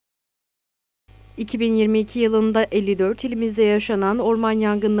2022 yılında 54 ilimizde yaşanan orman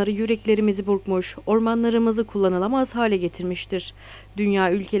yangınları yüreklerimizi burkmuş, ormanlarımızı kullanılamaz hale getirmiştir.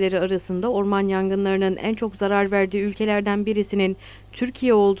 Dünya ülkeleri arasında orman yangınlarının en çok zarar verdiği ülkelerden birisinin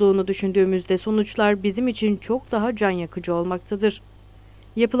Türkiye olduğunu düşündüğümüzde sonuçlar bizim için çok daha can yakıcı olmaktadır.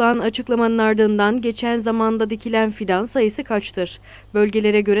 Yapılan açıklamanın ardından geçen zamanda dikilen fidan sayısı kaçtır?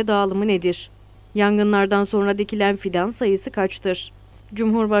 Bölgelere göre dağılımı nedir? Yangınlardan sonra dikilen fidan sayısı kaçtır?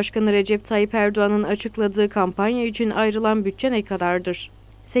 Cumhurbaşkanı Recep Tayyip Erdoğan'ın açıkladığı kampanya için ayrılan bütçe ne kadardır?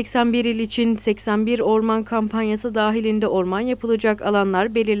 81 il için 81 orman kampanyası dahilinde orman yapılacak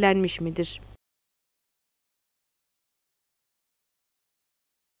alanlar belirlenmiş midir?